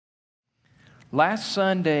Last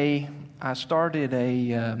Sunday, I started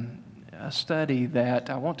a study that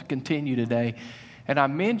I want to continue today. And I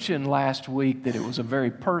mentioned last week that it was a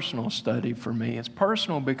very personal study for me. It's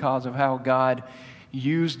personal because of how God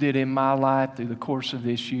used it in my life through the course of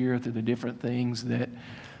this year, through the different things that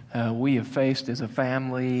we have faced as a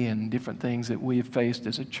family and different things that we have faced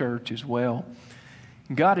as a church as well.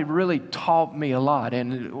 God had really taught me a lot.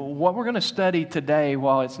 And what we're going to study today,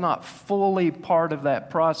 while it's not fully part of that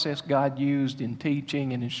process God used in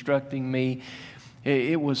teaching and instructing me,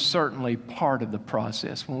 it was certainly part of the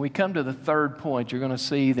process. When we come to the third point, you're going to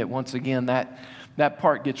see that once again that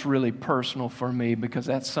part gets really personal for me because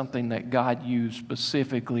that's something that God used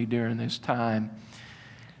specifically during this time.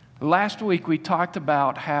 Last week we talked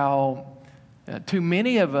about how too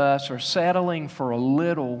many of us are settling for a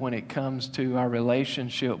little when it comes to our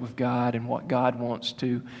relationship with God and what God wants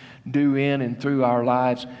to do in and through our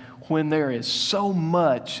lives when there is so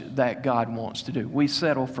much that God wants to do. We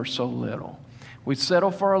settle for so little. We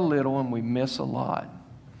settle for a little and we miss a lot.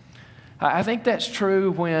 I think that's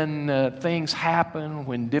true when things happen,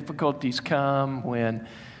 when difficulties come, when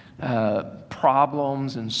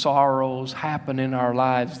problems and sorrows happen in our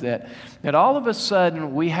lives, that all of a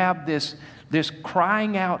sudden we have this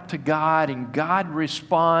crying out to God, and God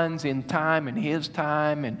responds in time, in His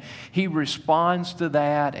time, and He responds to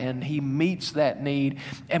that, and He meets that need,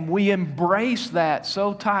 and we embrace that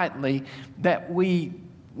so tightly that we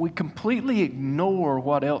completely ignore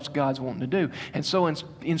what else God's wanting to do. And so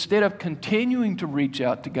instead of continuing to reach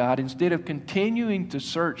out to God, instead of continuing to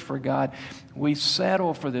search for God, we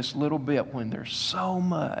settle for this little bit when there's so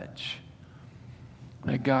much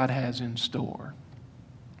that God has in store.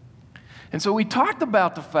 And so we talked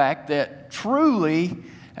about the fact that truly,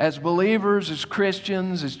 as believers, as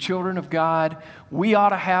Christians, as children of God, we ought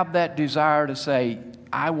to have that desire to say,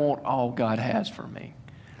 I want all God has for me.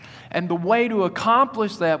 And the way to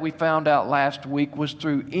accomplish that, we found out last week, was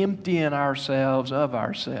through emptying ourselves of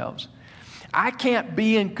ourselves. I can't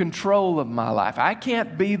be in control of my life. I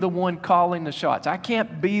can't be the one calling the shots. I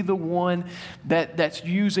can't be the one that's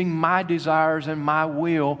using my desires and my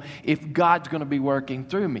will if God's going to be working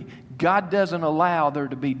through me. God doesn't allow there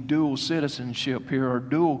to be dual citizenship here or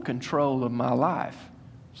dual control of my life.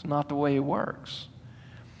 It's not the way it works.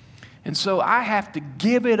 And so I have to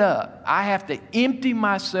give it up. I have to empty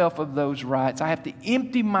myself of those rights. I have to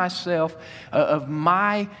empty myself of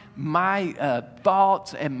my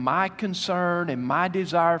thoughts and my concern and my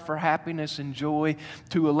desire for happiness and joy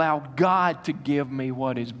to allow God to give me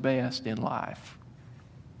what is best in life.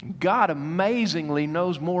 God amazingly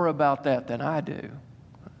knows more about that than I do.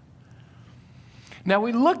 Now,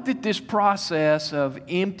 we looked at this process of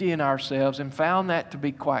emptying ourselves and found that to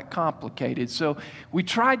be quite complicated. So we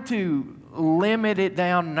tried to limit it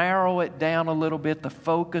down, narrow it down a little bit, the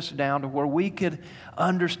focus down to where we could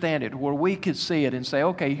understand it, where we could see it and say,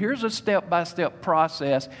 okay, here's a step-by-step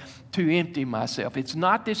process to empty myself. It's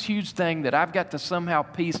not this huge thing that I've got to somehow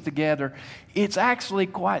piece together. It's actually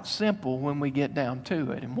quite simple when we get down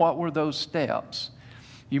to it. And what were those steps?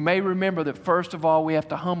 You may remember that first of all, we have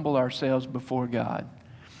to humble ourselves before God.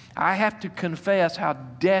 I have to confess how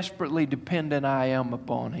desperately dependent I am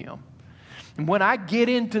upon Him. And when I get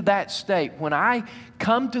into that state, when I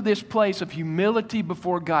come to this place of humility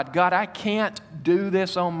before God, God, I can't do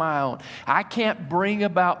this on my own. I can't bring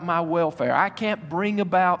about my welfare. I can't bring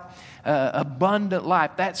about abundant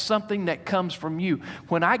life. That's something that comes from You.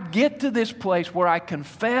 When I get to this place where I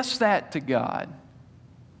confess that to God,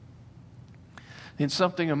 then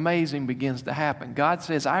something amazing begins to happen. God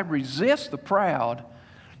says, I resist the proud,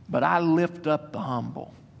 but I lift up the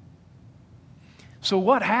humble. So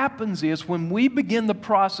what happens is when we begin the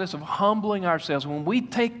process of humbling ourselves, when we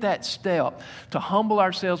take that step to humble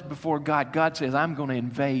ourselves before God, God says, I'm going to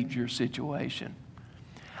invade your situation.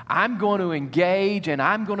 I'm going to engage and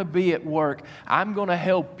I'm going to be at work. I'm going to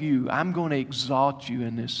help you. I'm going to exalt you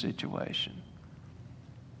in this situation.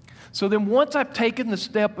 So then once I've taken the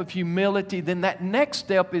step of humility, then that next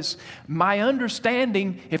step is my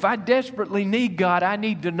understanding. If I desperately need God, I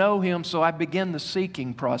need to know Him, so I begin the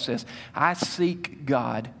seeking process. I seek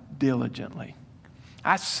God diligently.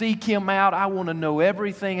 I seek Him out. I want to know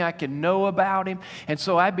everything I can know about Him. And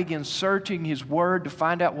so I begin searching His Word to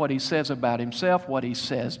find out what He says about Himself, what He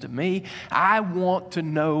says to me. I want to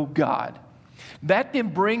know God. That then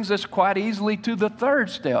brings us quite easily to the third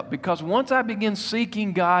step, because once I begin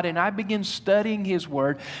seeking God and I begin studying His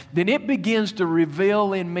Word, then it begins to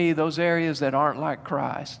reveal in me those areas that aren't like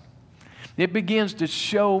Christ. It begins to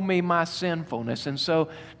show me my sinfulness. And so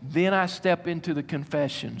then I step into the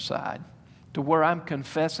confession side, to where I'm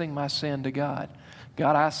confessing my sin to God.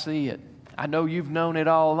 God, I see it. I know you've known it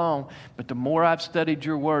all along, but the more I've studied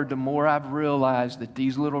your word, the more I've realized that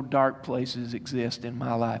these little dark places exist in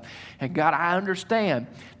my life. And God, I understand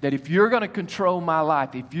that if you're going to control my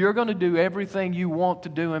life, if you're going to do everything you want to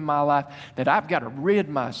do in my life, that I've got to rid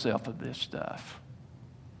myself of this stuff.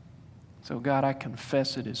 So God, I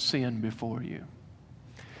confess it as sin before you.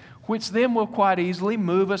 Which then will quite easily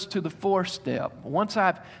move us to the fourth step. Once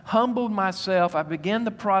I've humbled myself, I begin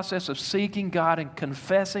the process of seeking God and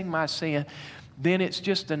confessing my sin. Then it's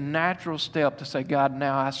just a natural step to say, God,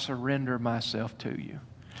 now I surrender myself to you.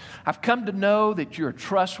 I've come to know that you're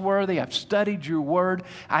trustworthy. I've studied your word.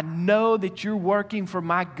 I know that you're working for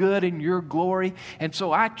my good and your glory. And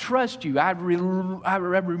so I trust you. I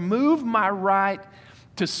remove my right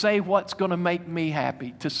to say what's going to make me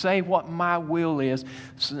happy, to say what my will is,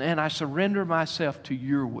 and I surrender myself to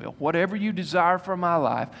your will. Whatever you desire for my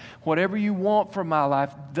life, whatever you want for my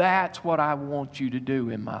life, that's what I want you to do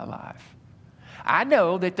in my life. I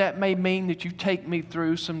know that may mean that you take me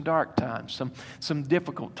through some dark times, some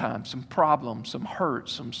difficult times, some problems, some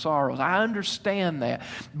hurts, some sorrows. I understand that.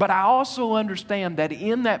 But I also understand that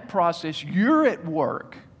in that process, you're at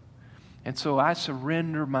work. And so I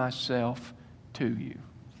surrender myself to you.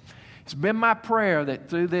 It's been my prayer that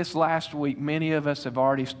through this last week, many of us have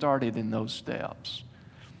already started in those steps.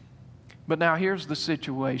 But now here's the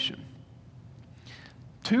situation.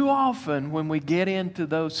 Too often when we get into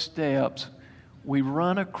those steps, we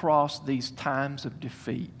run across these times of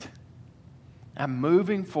defeat. I'm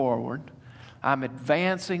moving forward. I'm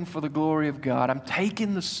advancing for the glory of God. I'm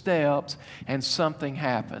taking the steps and something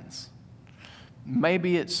happens.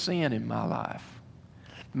 Maybe it's sin in my life.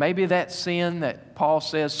 Maybe that sin that Paul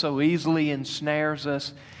says so easily ensnares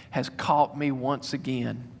us has caught me once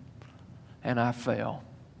again, and I fell.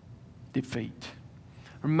 Defeat.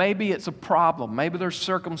 Or maybe it's a problem. Maybe there's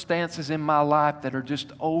circumstances in my life that are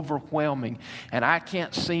just overwhelming, and I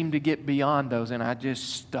can't seem to get beyond those, and I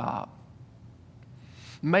just stop.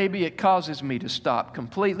 Maybe it causes me to stop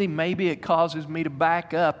completely. Maybe it causes me to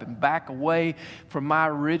back up and back away from my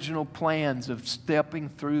original plans of stepping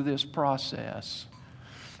through this process.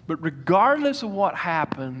 But regardless of what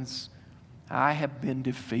happens, I have been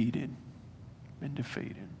defeated. Been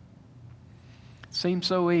defeated. Seems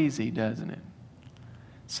so easy, doesn't it?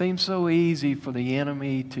 Seems so easy for the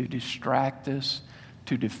enemy to distract us,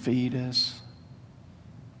 to defeat us.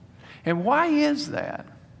 And why is that?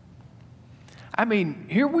 I mean,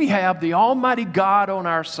 here we have the Almighty God on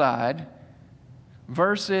our side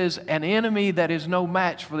versus an enemy that is no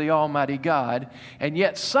match for the Almighty God, and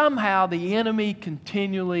yet somehow the enemy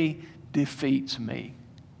continually defeats me.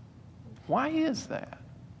 Why is that?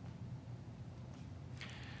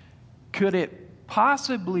 Could it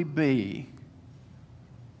possibly be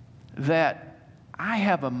that I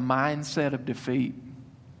have a mindset of defeat?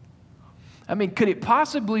 I mean, could it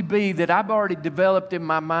possibly be that I've already developed in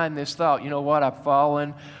my mind this thought, you know what, I've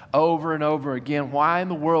fallen over and over again. Why in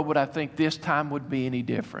the world would I think this time would be any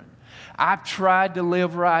different? I've tried to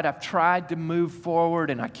live right. I've tried to move forward,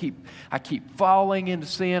 and I keep falling into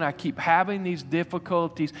sin. I keep having these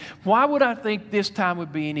difficulties. Why would I think this time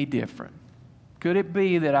would be any different? Could it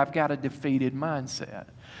be that I've got a defeated mindset?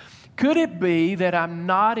 Could it be that I'm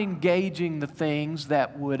not engaging the things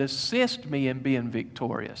that would assist me in being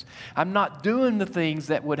victorious? I'm not doing the things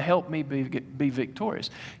that would help me be victorious.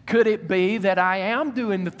 Could it be that I am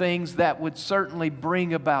doing the things that would certainly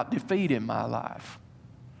bring about defeat in my life?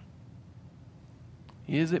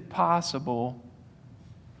 Is it possible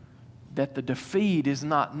that the defeat is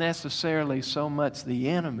not necessarily so much the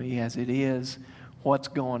enemy as it is what's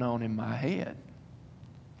going on in my head?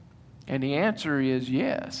 And the answer is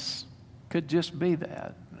yes. Could just be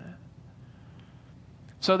that.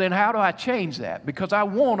 So then how do I change that? Because I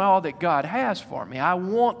want all that God has for me. I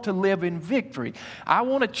want to live in victory. I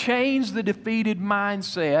want to change the defeated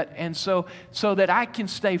mindset, and so that I can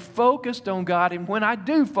stay focused on God. And when I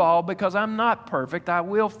do fall, because I'm not perfect, I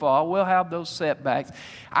will fall, we'll have those setbacks,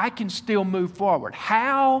 I can still move forward.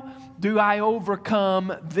 How do I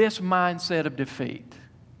overcome this mindset of defeat?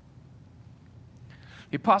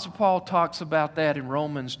 The Apostle Paul talks about that in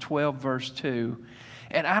Romans 12, verse 2.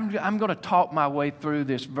 And I'm going to talk my way through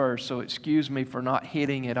this verse, so excuse me for not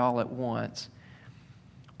hitting it all at once.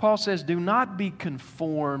 Paul says, do not be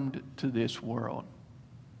conformed to this world.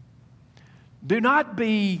 Do not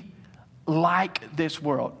be like this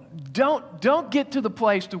world. Don't get to the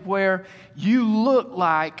place to where you look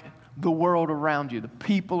like the world around you, the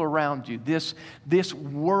people around you, this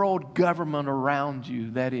world government around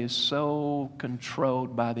you that is so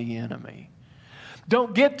controlled by the enemy.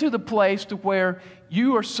 Don't get to the place to where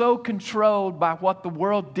you are so controlled by what the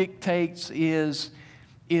world dictates is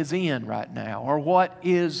is in right now, or what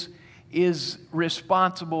is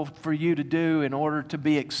responsible for you to do in order to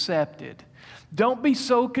be accepted. Don't be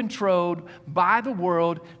so controlled by the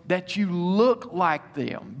world that you look like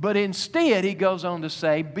them. But instead, he goes on to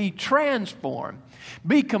say, be transformed.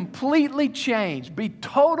 Be completely changed. Be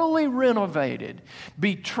totally renovated.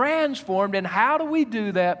 Be transformed. And how do we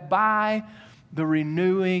do that? By the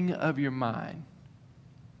renewing of your mind.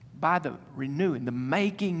 By the renewing, the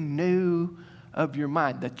making new of your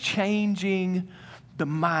mind. The changing the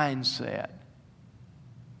mindset.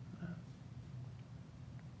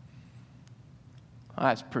 Well,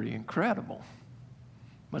 that's pretty incredible.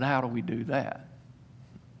 But how do we do that?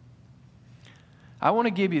 I want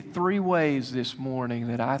to give you 3 ways this morning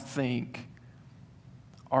that I think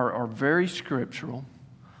are very scriptural,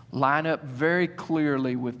 line up very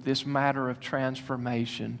clearly with this matter of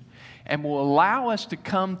transformation, and will allow us to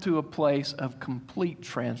come to a place of complete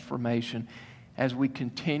transformation as we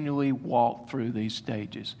continually walk through these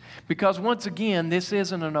stages. Because once again, this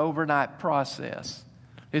isn't an overnight process.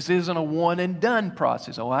 This isn't a one-and-done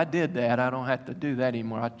process. Oh, I did that. I don't have to do that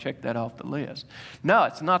anymore. I checked that off the list. No,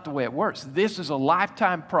 it's not the way it works. This is a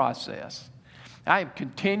lifetime process. I am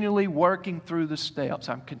continually working through the steps.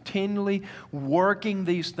 I'm continually working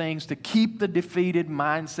these things to keep the defeated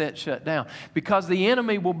mindset shut down. Because the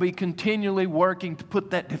enemy will be continually working to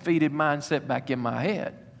put that defeated mindset back in my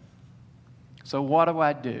head. So what do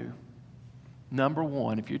I do? Number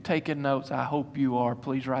 1, if you're taking notes, I hope you are.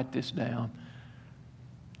 Please write this down.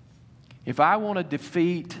 If I want to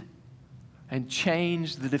defeat and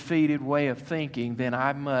change the defeated way of thinking, then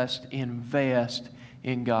I must invest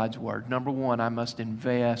in God's Word. Number 1, I must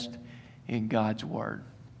invest in God's Word.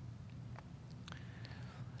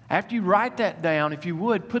 After you write that down, if you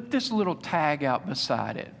would, put this little tag out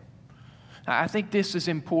beside it. I think this is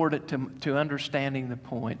important to understanding the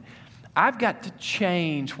point. I've got to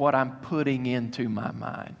change what I'm putting into my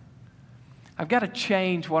mind. I've got to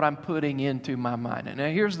change what I'm putting into my mind. And now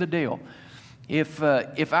here's the deal. If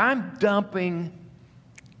I'm dumping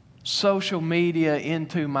social media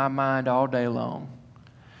into my mind all day long,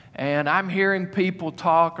 and I'm hearing people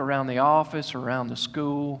talk around the office, around the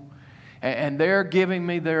school, and they're giving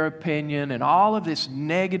me their opinion, and all of this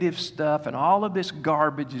negative stuff and all of this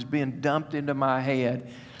garbage is being dumped into my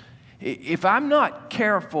head, if I'm not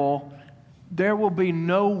careful, there will be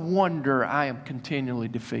no wonder I am continually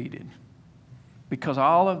defeated. Because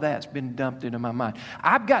all of that's been dumped into my mind.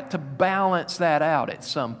 I've got to balance that out at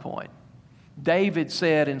some point. David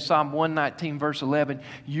said in Psalm 119, verse 11,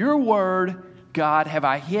 your word, God, have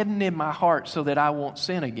I hidden in my heart so that I won't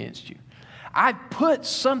sin against you. I put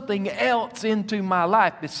something else into my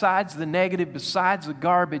life besides the negative, besides the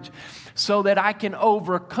garbage, so that I can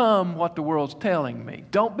overcome what the world's telling me.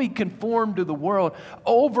 Don't be conformed to the world.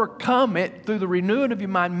 Overcome it through the renewing of your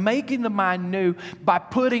mind, making the mind new by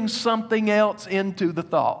putting something else into the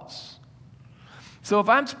thoughts. So if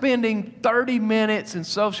I'm spending 30 minutes in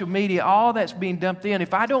social media, all that's being dumped in,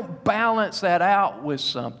 if I don't balance that out with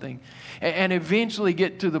something and eventually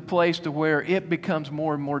get to the place to where it becomes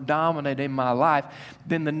more and more dominant in my life,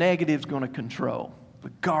 then the negative's going to control.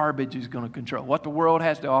 The garbage is going to control. What the world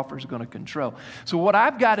has to offer is going to control. So what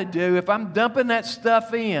I've got to do, if I'm dumping that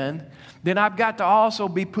stuff in, then I've got to also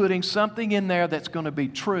be putting something in there that's going to be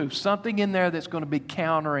true, something in there that's going to be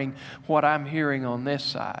countering what I'm hearing on this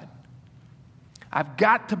side. I've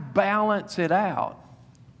got to balance it out,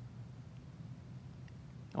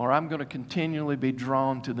 or I'm going to continually be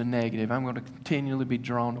drawn to the negative. I'm going to continually be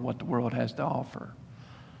drawn to what the world has to offer.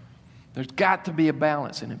 There's got to be a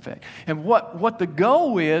balance in effect. And what the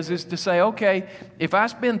goal is to say, okay, if I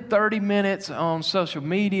spend 30 minutes on social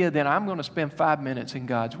media, then I'm going to spend 5 minutes in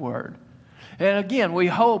God's Word. And again, we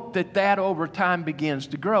hope that over time begins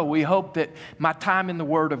to grow. We hope that my time in the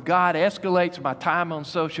Word of God escalates, my time on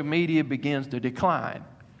social media begins to decline.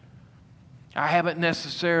 I haven't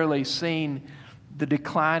necessarily seen the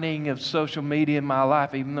declining of social media in my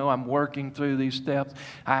life, even though I'm working through these steps.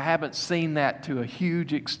 I haven't seen that to a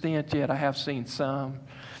huge extent yet. I have seen some.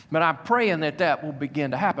 But I'm praying that will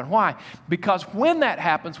begin to happen. Why? Because when that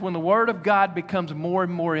happens, when the Word of God becomes more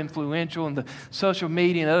and more influential and the social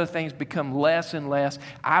media and other things become less and less,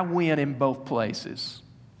 I win in both places.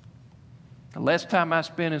 The less time I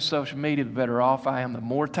spend in social media, the better off I am. The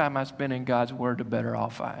more time I spend in God's Word, the better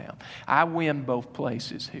off I am. I win both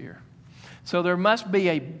places here. So there must be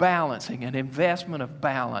a balancing, an investment of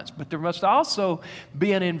balance, but there must also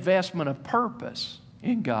be an investment of purpose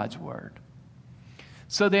in God's Word.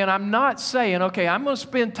 So then I'm not saying, okay, I'm going to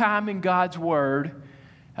spend time in God's Word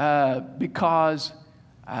because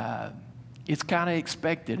it's kind of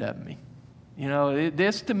expected of me.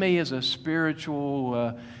 This to me is a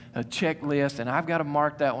spiritual a checklist, and I've got to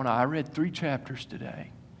mark that one. I read 3 chapters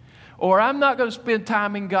today. Or I'm not going to spend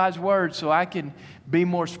time in God's Word so I can be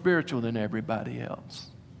more spiritual than everybody else.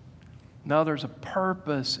 No, there's a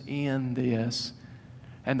purpose in this,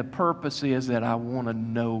 and the purpose is that I want to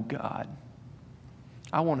know God.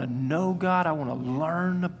 I want to know God. I want to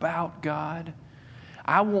learn about God.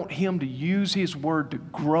 I want Him to use His Word to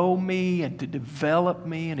grow me and to develop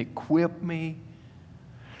me and equip me.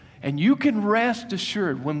 And you can rest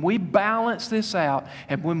assured when we balance this out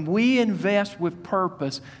and when we invest with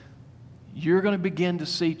purpose, you're going to begin to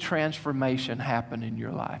see transformation happen in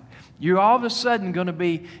your life. You're all of a sudden going to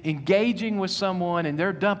be engaging with someone and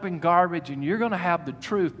they're dumping garbage, and you're going to have the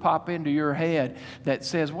truth pop into your head that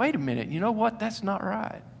says, wait a minute, you know what? That's not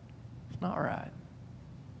right. It's not right.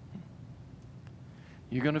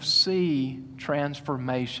 You're going to see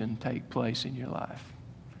transformation take place in your life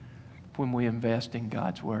when we invest in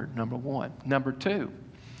God's Word, number one. Number two,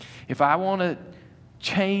 if I want to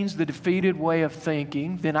change the defeated way of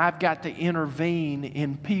thinking, then I've got to intervene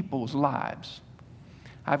in people's lives.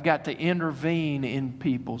 I've got to intervene in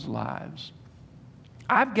people's lives.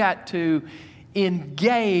 I've got to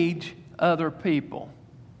engage other people.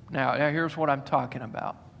 Now here's what I'm talking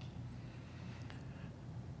about.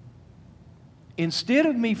 Instead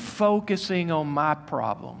of me focusing on my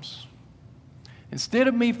problems, instead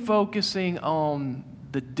of me focusing on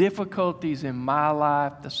the difficulties in my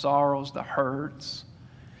life, the sorrows, the hurts,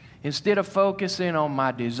 instead of focusing on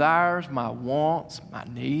my desires, my wants, my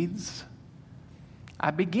needs, I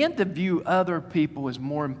begin to view other people as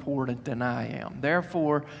more important than I am.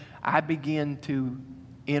 Therefore, I begin to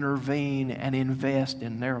intervene and invest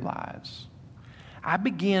in their lives. I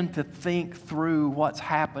begin to think through what's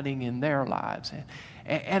happening in their lives.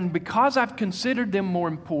 And because I've considered them more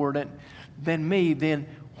important than me, then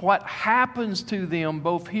what happens to them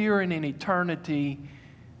both here and in eternity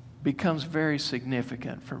becomes very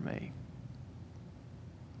significant for me.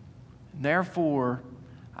 Therefore,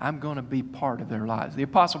 I'm going to be part of their lives. The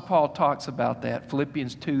Apostle Paul talks about that,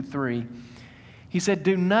 Philippians 2:3. He said,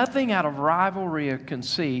 do nothing out of rivalry or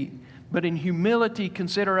conceit, but in humility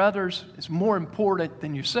consider others as more important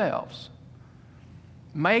than yourselves.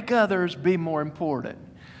 Make others be more important.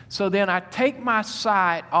 So then I take my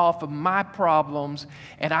sight off of my problems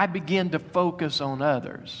and I begin to focus on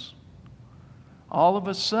others. All of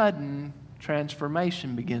a sudden,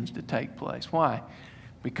 transformation begins to take place. Why?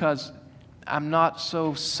 Because I'm not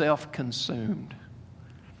so self-consumed.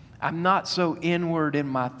 I'm not so inward in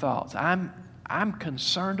my thoughts. I'm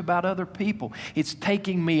concerned about other people. It's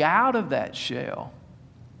taking me out of that shell.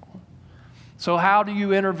 So how do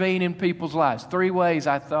you intervene in people's lives? 3 ways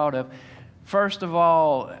I thought of. First of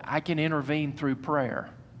all, I can intervene through prayer.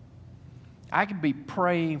 I can be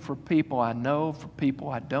praying for people I know, for people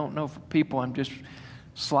I don't know, for people I'm just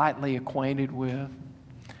slightly acquainted with.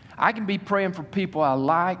 I can be praying for people I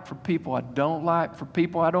like, for people I don't like, for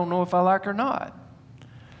people I don't know if I like or not.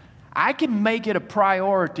 I can make it a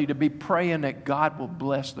priority to be praying that God will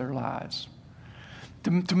bless their lives.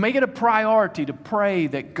 To make it a priority to pray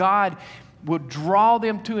that God will draw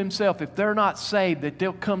them to Himself. If they're not saved, that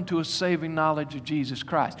they'll come to a saving knowledge of Jesus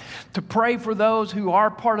Christ. To pray for those who are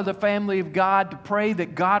part of the family of God, to pray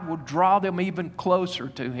that God will draw them even closer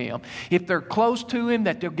to Him. If they're close to Him,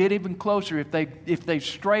 that they'll get even closer. If they've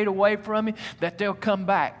strayed away from Him, that they'll come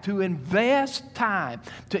back. To invest time,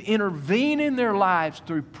 to intervene in their lives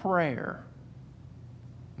through prayer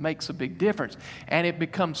makes a big difference. And it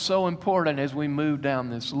becomes so important as we move down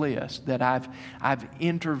this list that I've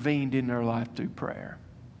intervened in their life through prayer.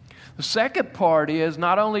 The second part is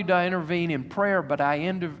not only do I intervene in prayer, but I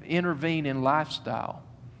intervene in lifestyle.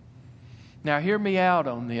 Now hear me out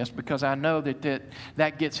on this, because I know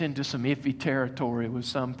that gets into some iffy territory with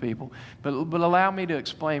some people. But allow me to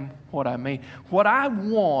explain what I mean. What I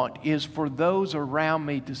want is for those around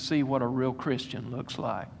me to see what a real Christian looks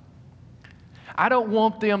like. I don't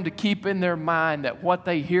want them to keep in their mind that what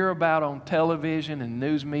they hear about on television and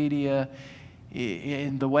news media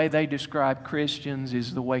and the way they describe Christians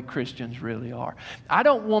is the way Christians really are. I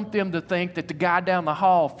don't want them to think that the guy down the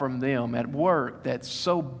hall from them at work that's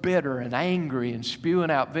so bitter and angry and spewing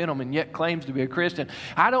out venom and yet claims to be a Christian,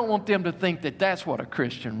 I don't want them to think that that's what a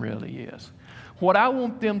Christian really is. What I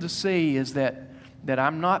want them to see is that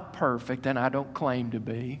I'm not perfect and I don't claim to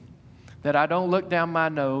be. That I don't look down my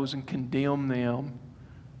nose and condemn them,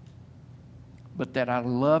 but that I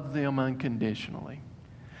love them unconditionally.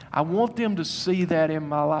 I want them to see that in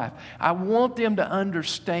my life. I want them to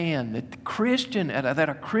understand that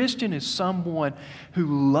a Christian is someone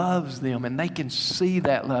who loves them, and they can see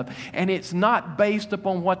that love. And it's not based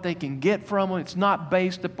upon what they can get from them. It's not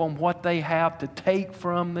based upon what they have to take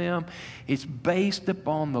from them. It's based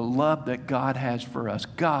upon the love that God has for us.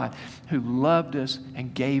 God who loved us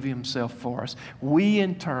and gave Himself for us. We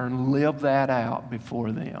in turn live that out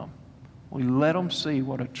before them. We let them see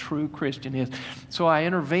what a true Christian is. So I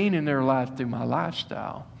intervene in their life through my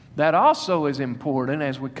lifestyle. That also is important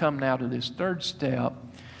as we come now to this third step,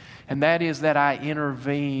 and that is that I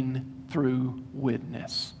intervene through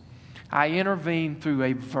witness. I intervene through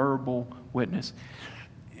a verbal witness.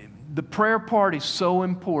 The prayer part is so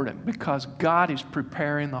important because God is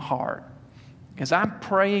preparing the heart. As I'm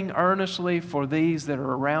praying earnestly for these that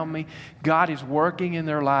are around me, God is working in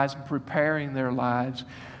their lives and preparing their lives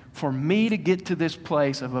for me to get to this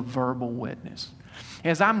place of a verbal witness.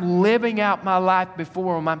 As I'm living out my life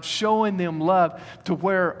before them, I'm showing them love to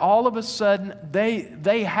where all of a sudden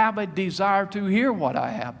they have a desire to hear what I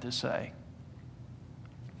have to say.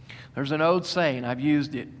 There's an old saying, I've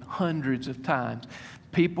used it hundreds of times.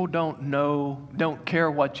 People don't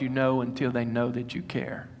care what you know until they know that you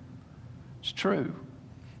care. It's true.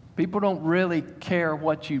 People don't really care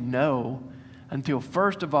what you know until,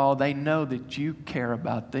 first of all, they know that you care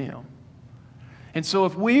about them. And so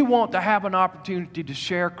if we want to have an opportunity to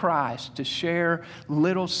share Christ, to share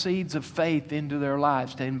little seeds of faith into their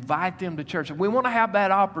lives, to invite them to church, if we want to have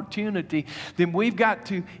that opportunity, then we've got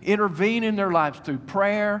to intervene in their lives through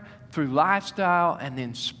prayer, through lifestyle, and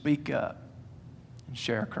then speak up and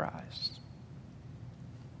share Christ.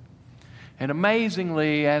 And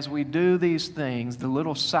amazingly, as we do these things, the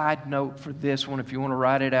little side note for this one, if you want to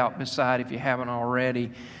write it out beside if you haven't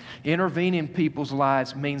already, intervening in people's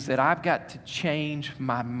lives means that I've got to change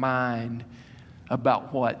my mind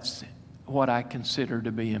about what I consider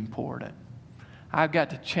to be important. I've got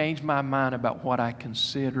to change my mind about what I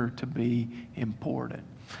consider to be important.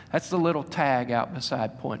 That's the little tag out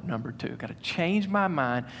beside point number 2. I've got to change my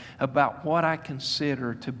mind about what I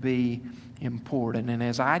consider to be important. And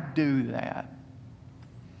as I do that,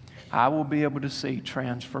 I will be able to see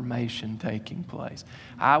transformation taking place.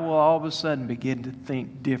 I will all of a sudden begin to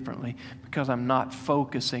think differently because I'm not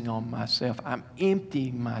focusing on myself. I'm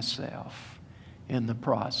emptying myself in the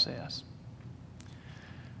process.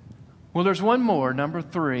 Well, there's one more, number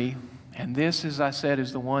 3. And this, as I said,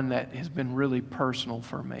 is the one that has been really personal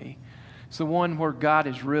for me. It's the one where God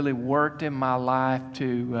has really worked in my life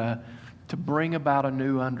to bring about a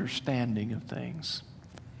new understanding of things.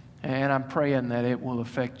 And I'm praying that it will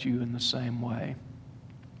affect you in the same way.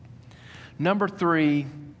 Number 3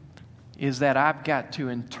 is that I've got to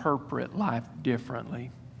interpret life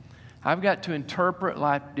differently. I've got to interpret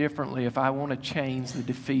life differently if I want to change the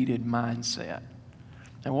defeated mindset.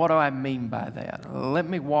 And what do I mean by that? Let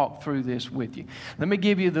me walk through this with you. Let me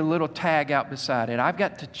give you the little tag out beside it. I've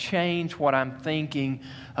got to change what I'm thinking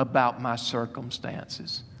about my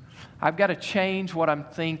circumstances. I've got to change what I'm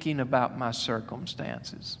thinking about my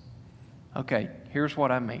circumstances. Okay, here's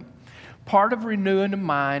what I mean. Part of renewing the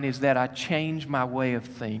mind is that I change my way of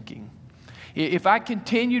thinking. If I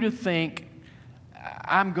continue to think,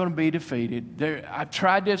 I'm going to be defeated. I've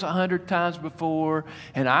tried this 100 times before,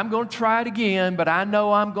 and I'm going to try it again, but I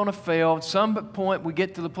know I'm going to fail. At some point, we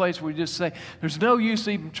get to the place where we just say, there's no use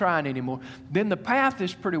even trying anymore. Then the path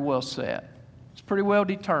is pretty well set. It's pretty well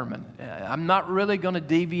determined. I'm not really going to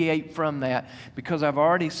deviate from that because I've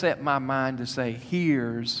already set my mind to say,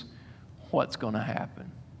 here's what's going to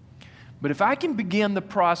happen. But if I can begin the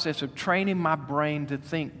process of training my brain to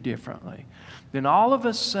think differently, then all of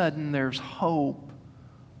a sudden there's hope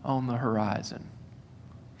on the horizon.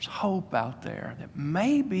 There's hope out there that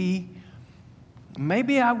maybe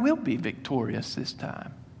I will be victorious this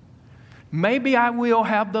time. Maybe I will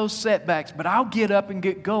have those setbacks, but I'll get up and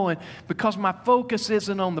get going because my focus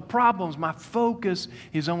isn't on the problems. My focus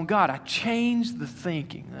is on God. I changed the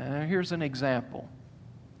thinking. Here's an example.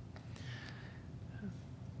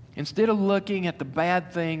 Instead of looking at the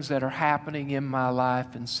bad things that are happening in my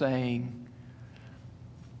life and saying,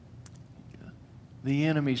 the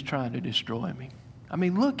enemy's trying to destroy me. I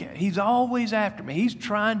mean, look at it. He's always after me. He's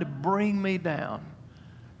trying to bring me down.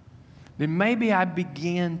 Then maybe I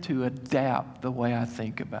begin to adapt the way I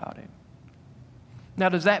think about it. Now,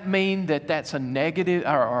 does that mean that that's a negative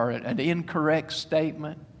or an incorrect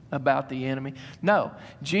statement about the enemy? No.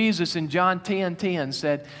 Jesus in John 10:10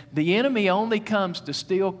 said, the enemy only comes to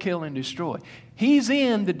steal, kill, and destroy. He's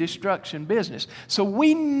in the destruction business. So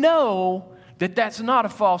we know that that's not a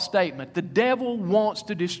false statement. The devil wants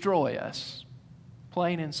to destroy us,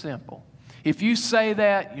 plain and simple. If you say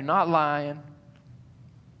that, you're not lying.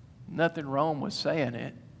 Nothing wrong with saying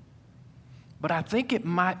it. But I think it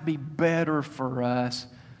might be better for us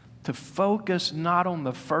to focus not on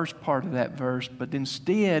the first part of that verse, but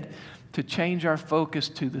instead to change our focus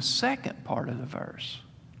to the second part of the verse.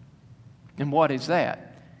 And what is that?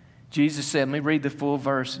 Jesus said, let me read the full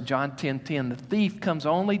verse, John 10:10. The thief comes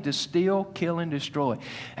only to steal, kill, and destroy.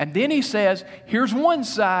 And then he says, here's one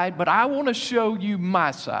side, but I want to show you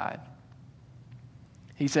my side.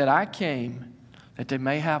 He said, I came that they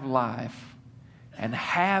may have life and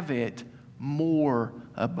have it more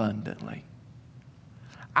abundantly.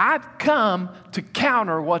 I've come to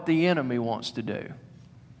counter what the enemy wants to do.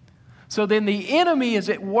 So then the enemy is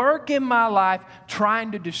at work in my life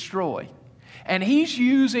trying to destroy. And he's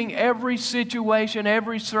using every situation,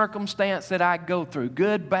 every circumstance that I go through,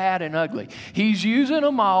 good, bad, and ugly. He's using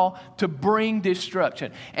them all to bring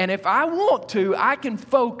destruction. And if I want to, I can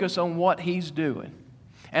focus on what he's doing.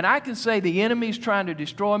 And I can say the enemy's trying to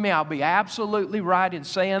destroy me. I'll be absolutely right in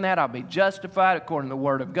saying that. I'll be justified according to the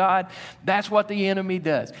Word of God. That's what the enemy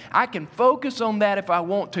does. I can focus on that if I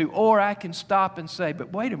want to, or I can stop and say,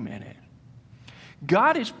 but wait a minute.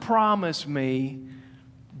 God has promised me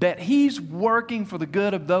that he's working for the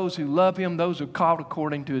good of those who love him, those who are called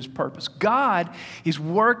according to his purpose. God is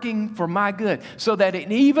working for my good, so that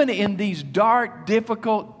even in these dark,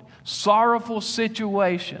 difficult, sorrowful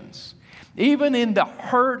situations, even in the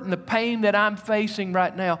hurt and the pain that I'm facing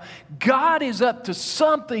right now, God is up to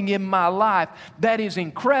something in my life that is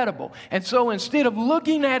incredible. And so instead of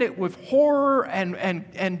looking at it with horror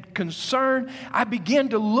and concern, I begin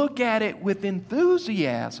to look at it with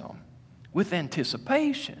enthusiasm, with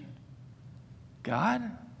anticipation.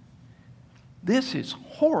 God, this is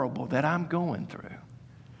horrible that I'm going through.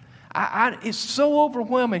 It's so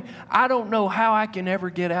overwhelming. I don't know how I can ever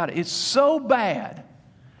get out of it. It's so bad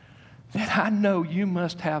that I know you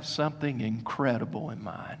must have something incredible in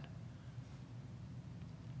mind.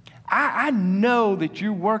 I know that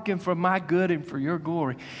you're working for my good and for your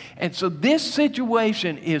glory. And so this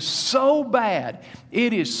situation is so bad,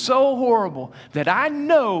 it is so horrible, that I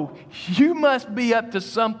know you must be up to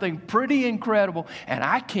something pretty incredible, and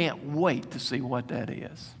I can't wait to see what that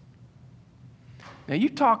is. Now, you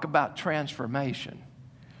talk about transformation.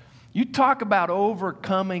 You talk about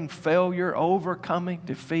overcoming failure, overcoming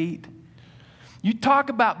defeat. You talk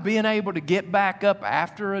about being able to get back up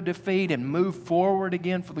after a defeat and move forward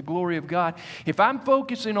again for the glory of God. If I'm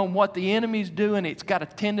focusing on what the enemy's doing, it's got a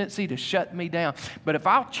tendency to shut me down. But if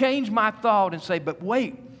I'll change my thought and say, but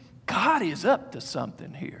wait, God is up to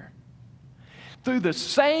something here. Through the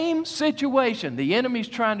same situation, the enemy's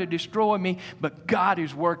trying to destroy me, but God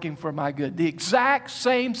is working for my good. The exact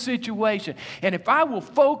same situation. And if I will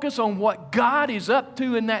focus on what God is up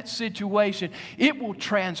to in that situation, it will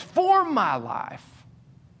transform my life.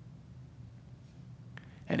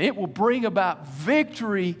 And it will bring about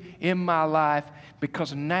victory in my life,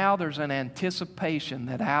 because now there's an anticipation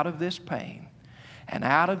that out of this pain and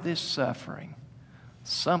out of this suffering,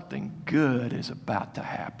 something good is about to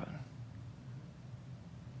happen.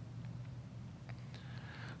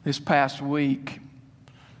 This past week,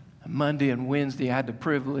 Monday and Wednesday, I had the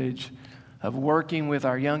privilege of working with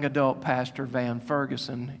our young adult pastor, Van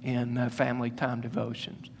Ferguson, in family time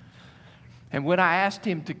devotions. And when I asked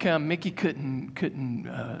him to come, Mickey couldn't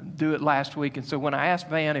do it last week. And so when I asked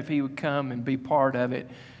Van if he would come and be part of it,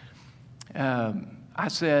 I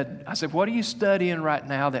said, what are you studying right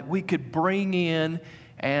now that we could bring in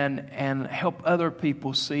and help other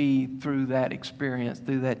people see through that experience,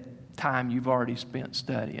 through that time you've already spent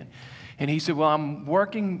studying? And he said, well, I'm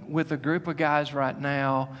working with a group of guys right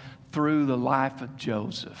now through the life of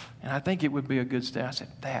Joseph, and I think it would be a good study. I said,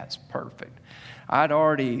 that's perfect. I'd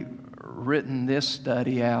already written this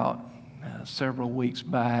study out several weeks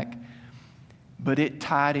back, but it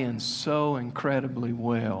tied in so incredibly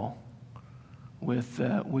well with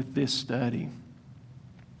this study.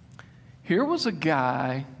 Here was a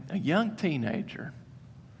guy, a young teenager,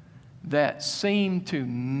 that seemed to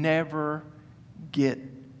never get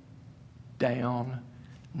down,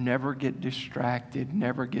 never get distracted,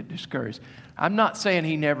 never get discouraged. I'm not saying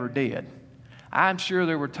he never did. I'm sure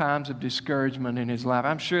there were times of discouragement in his life.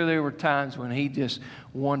 I'm sure there were times when he just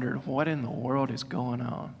wondered, what in the world is going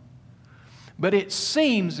on? But it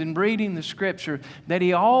seems in reading the Scripture that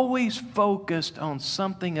he always focused on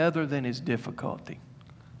something other than his difficulty.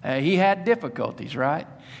 He had difficulties, right?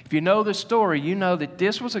 If you know the story, you know that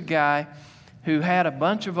this was a guy who had a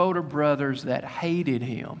bunch of older brothers that hated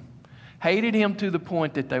him to the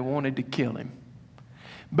point that they wanted to kill him.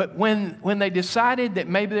 But when they decided that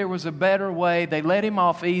maybe there was a better way, they let him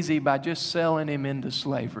off easy by just selling him into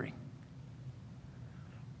slavery.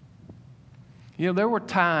 There were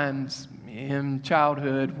times in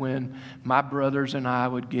childhood when my brothers and I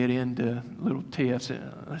would get into little tiffs.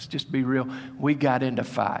 Let's just be real. We got into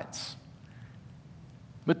fights.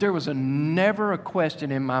 But there was never a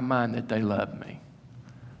question in my mind that they loved me.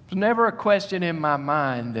 There was never a question in my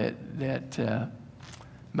mind that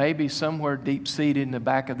maybe somewhere deep-seated in the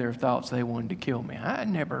back of their thoughts they wanted to kill me. I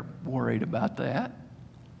never worried about that.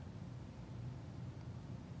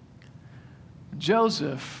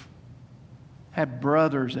 Joseph had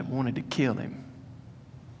brothers that wanted to kill him.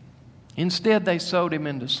 Instead, they sold him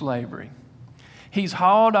into slavery. He's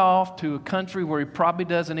hauled off to a country where he probably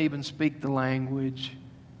doesn't even speak the language.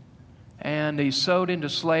 And he's sold into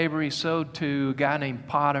slavery, sold to a guy named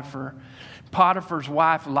Potiphar. Potiphar's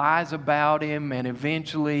wife lies about him, and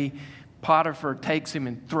eventually Potiphar takes him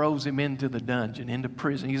and throws him into the dungeon, into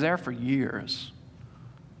prison. He's there for years.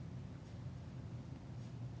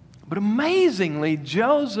 But amazingly,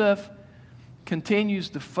 Joseph continues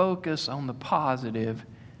to focus on the positive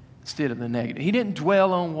instead of the negative. He didn't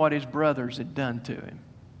dwell on what his brothers had done to him.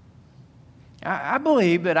 I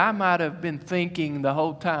believe that I might have been thinking the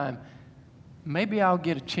whole time, maybe I'll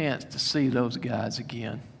get a chance to see those guys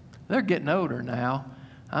again. They're getting older now.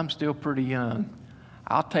 I'm still pretty young.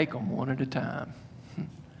 I'll take them one at a time.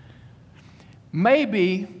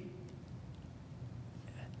 Maybe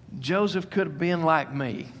Joseph could have been like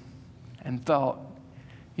me and thought,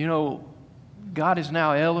 God has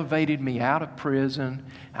now elevated me out of prison.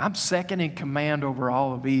 I'm second in command over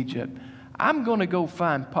all of Egypt. I'm going to go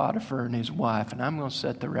find Potiphar and his wife, and I'm going to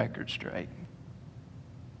set the record straight.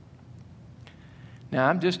 Now,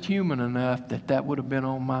 I'm just human enough that would have been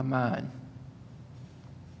on my mind.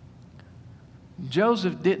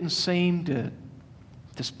 Joseph didn't seem to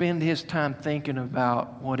spend his time thinking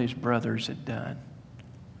about what his brothers had done.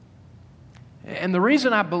 And the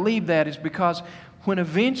reason I believe that is because when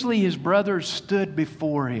eventually his brothers stood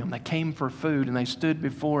before him, they came for food and they stood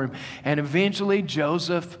before him, and eventually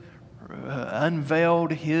Joseph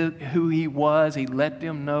unveiled who he was. He let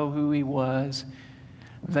them know who he was.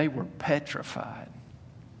 They were petrified,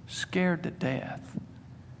 scared to death.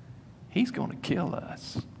 He's going to kill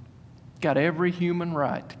us. Got every human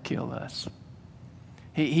right to kill us.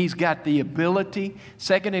 He's got the ability,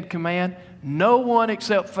 second in command. No one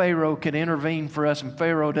except Pharaoh can intervene for us, and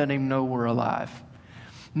Pharaoh doesn't even know we're alive.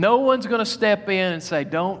 No one's going to step in and say,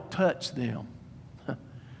 don't touch them.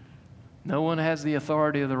 No one has the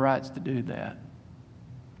authority or the rights to do that.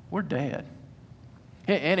 We're dead.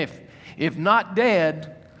 And if not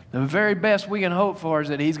dead, the very best we can hope for is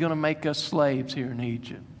that he's going to make us slaves here in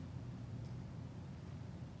Egypt.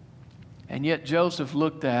 And yet Joseph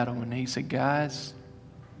looked at them and he said, guys,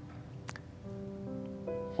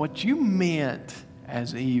 what you meant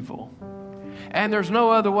as evil, and there's no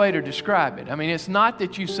other way to describe it. I mean, it's not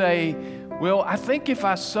that you say, well, I think if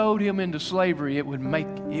I sold him into slavery, it would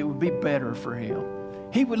be better for him.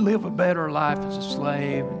 He would live a better life as a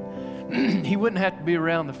slave. He wouldn't have to be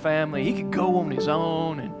around the family. He could go on his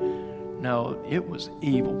own. And no, it was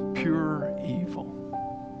evil, pure evil.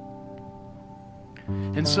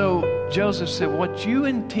 And so Joseph said, what you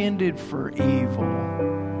intended for evil,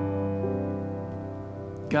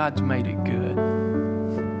 God's made it good.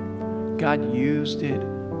 God used it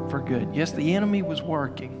for good. Yes, the enemy was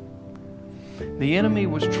working. The enemy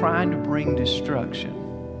was trying to bring destruction.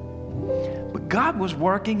 But God was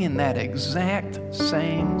working in that exact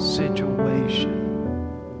same situation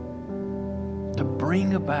to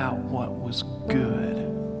bring about what was good.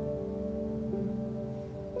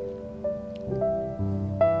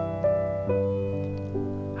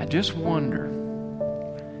 I just wonder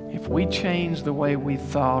if we changed the way we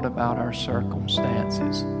thought about our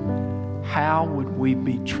circumstances, how would we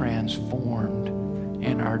be transformed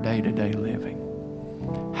in our day-to-day living?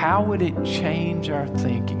 How would it change our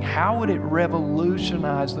thinking? How would it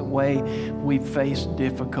revolutionize the way we face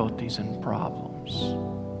difficulties and problems?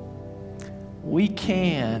 We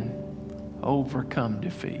can overcome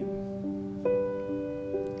defeat.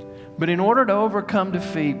 But in order to overcome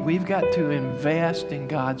defeat, we've got to invest in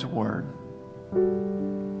God's Word.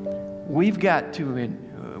 We've got to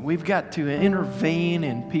intervene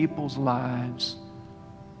in people's lives.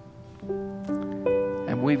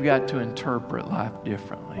 And we've got to interpret life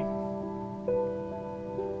differently.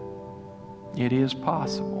 It is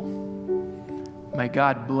possible. May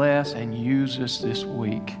God bless and use us this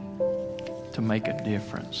week to make a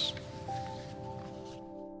difference.